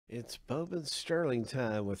It's Bowman Sterling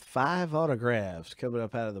time with 5 autographs coming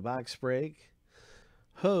up out of the box break.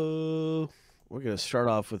 Ho! We're going to start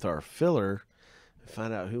off with our filler and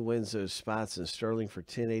find out who wins those spots in Sterling for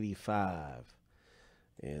 $10.85.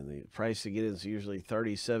 And the price to get in is usually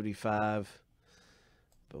 $30.75.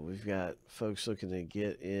 But we've got folks looking to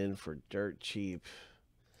get in for dirt cheap.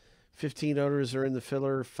 15 owners are in the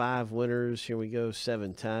filler, 5 winners. Here we go,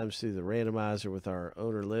 7 times through the randomizer with our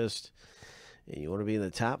owner list. And you want to be in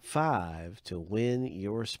the top 5 to win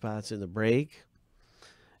your spots in the break.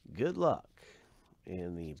 Good luck.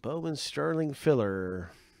 And the Bowman Sterling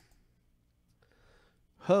filler.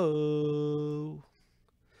 Ho!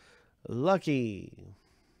 Lucky.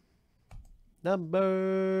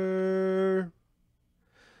 Number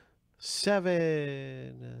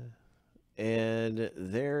 7. And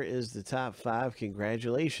there is the top 5.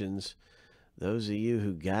 Congratulations. Those of you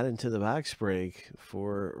who got into the box break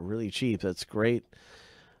for really cheap, that's great.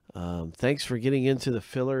 Thanks for getting into the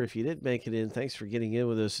filler. If you didn't make it in, thanks for getting in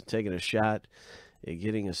with us and taking a shot at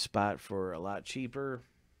getting a spot for a lot cheaper.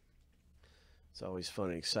 It's always fun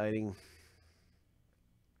and exciting.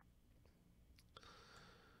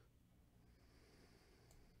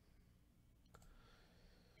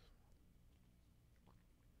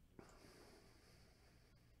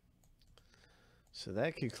 So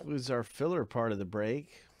that concludes our filler part of the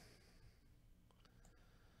break.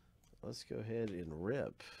 Let's go ahead and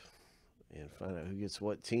rip and find out who gets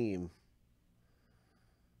what team.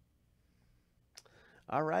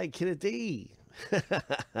 All right, Kennedy.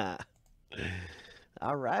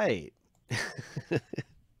 All right.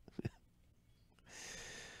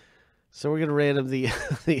 So we're going to random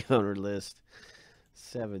the owner list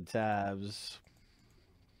 7 times.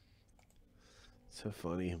 So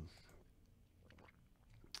funny.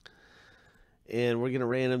 And we're going to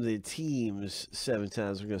random the teams 7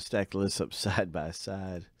 times. We're going to stack the list up side by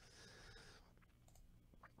side.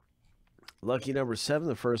 Lucky number 7,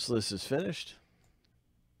 the first list is finished.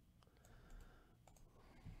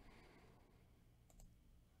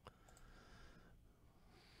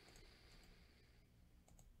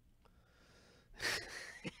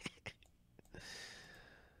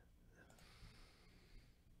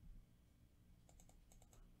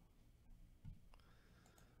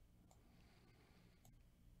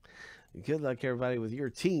 Good luck, everybody, with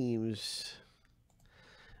your teams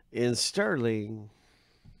in Sterling.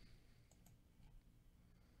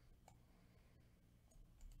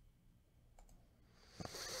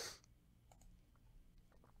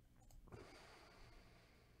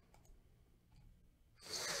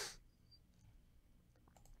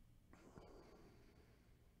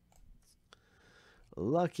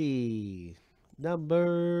 Lucky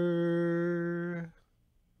number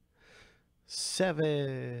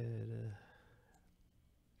 7.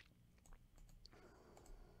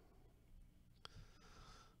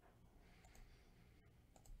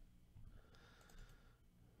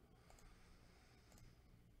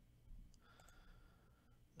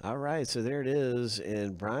 All right, so there it is.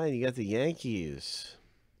 And Brian, you got the Yankees.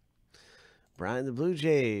 Brian, the Blue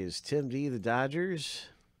Jays. Tim D, the Dodgers.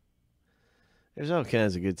 There's all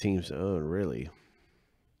kinds of good teams to own, really.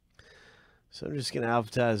 So I'm just going to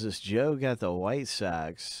alphabetize this. Joe got the White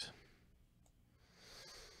Sox.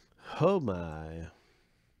 Oh, my.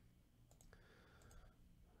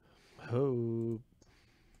 Oh.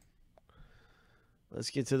 Let's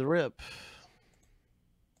get to the rip.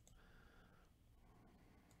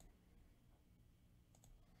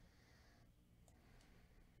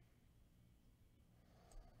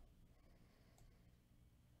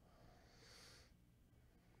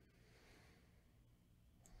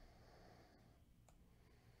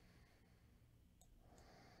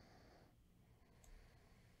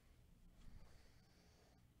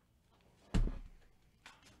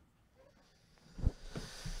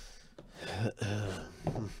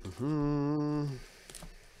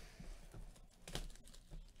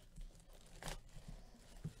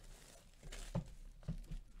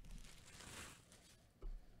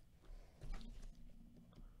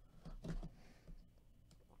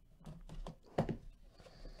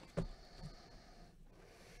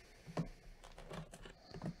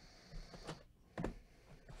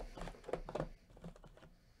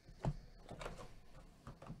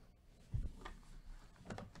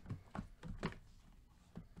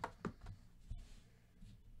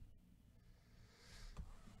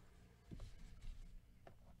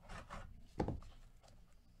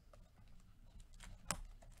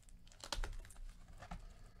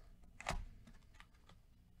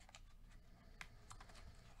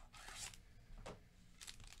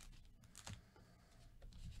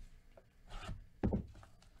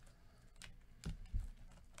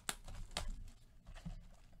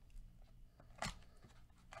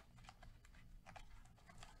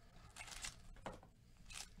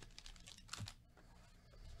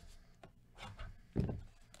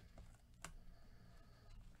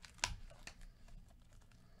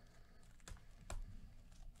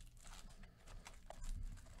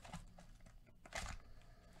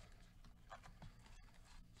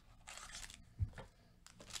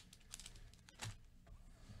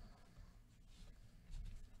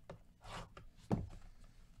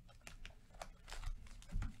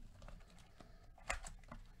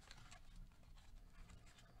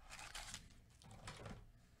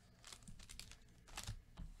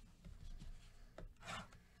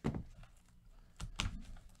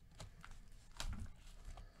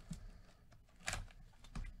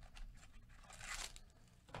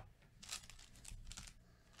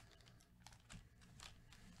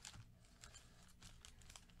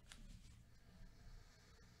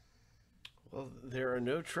 Well, there are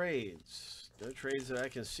no trades. No trades that I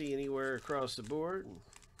can see anywhere across the board.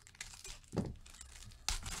 There's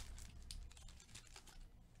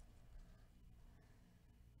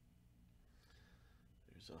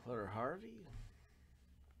a Hunter Harvey.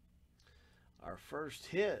 Our first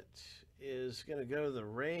hit is going to go to the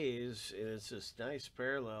Rays, and it's this nice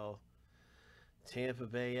parallel. Tampa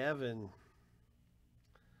Bay Evan.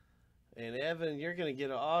 And Evan, you're going to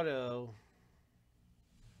get an auto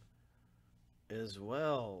as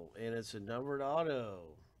well. And it's a numbered auto.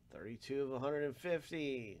 32 of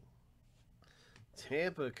 150.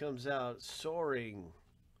 Tampa comes out soaring.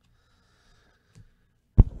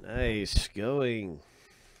 Nice going.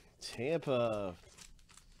 Tampa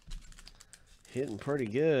hitting pretty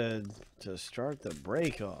good to start the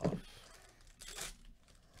break off.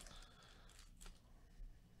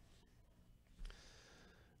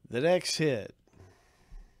 The next hit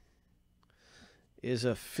is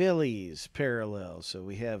a Phillies parallel. So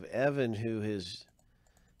we have Evan, who's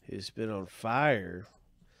been on fire.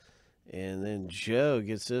 And then Joe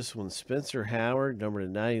gets this one. Spencer Howard, number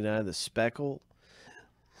 99, the Speckle.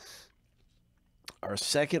 Our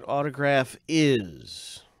second autograph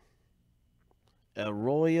is a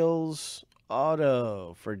Royals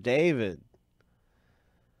auto for David.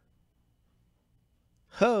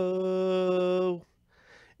 Ho!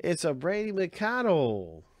 It's a Brady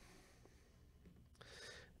McConnell.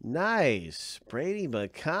 Nice. Brady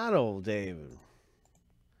McConnell, David.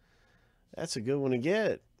 That's a good one to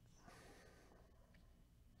get.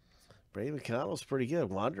 Brady McConnell's pretty good.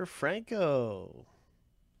 Wander Franco.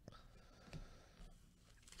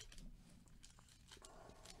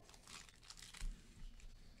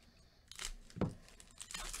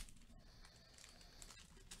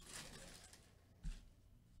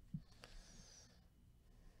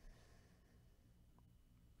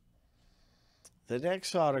 The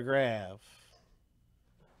next autograph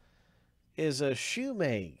is a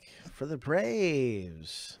Shoemake for the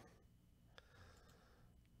Braves.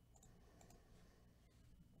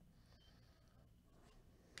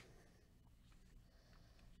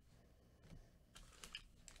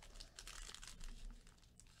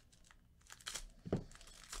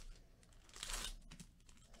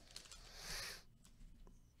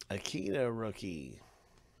 Aquino rookie.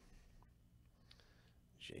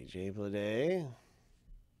 J.J. Bleday.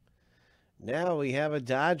 Now we have a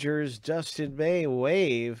Dodgers Dustin May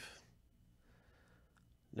wave.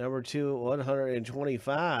 Number 2 at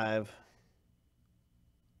 125.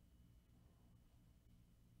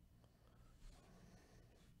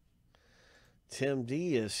 Tim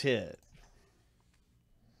D is hit.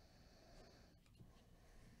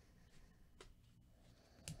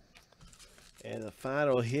 And the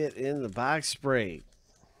final hit in the box break.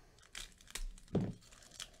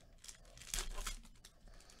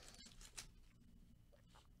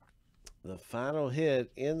 The final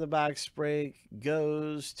hit in the box break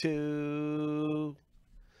goes to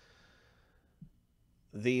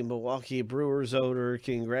the Milwaukee Brewers owner.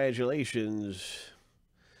 Congratulations,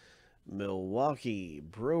 Milwaukee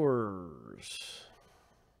Brewers.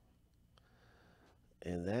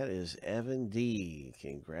 And that is Evan D.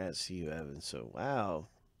 Congrats to you, Evan. So, wow.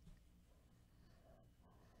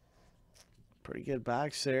 Pretty good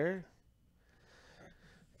box there.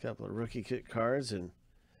 A couple of rookie kit cards and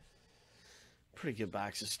pretty good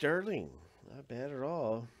box of Sterling. Not bad at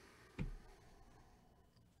all.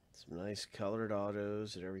 Some nice colored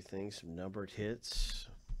autos and everything. Some numbered hits.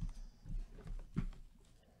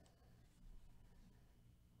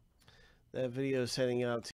 That video is heading out to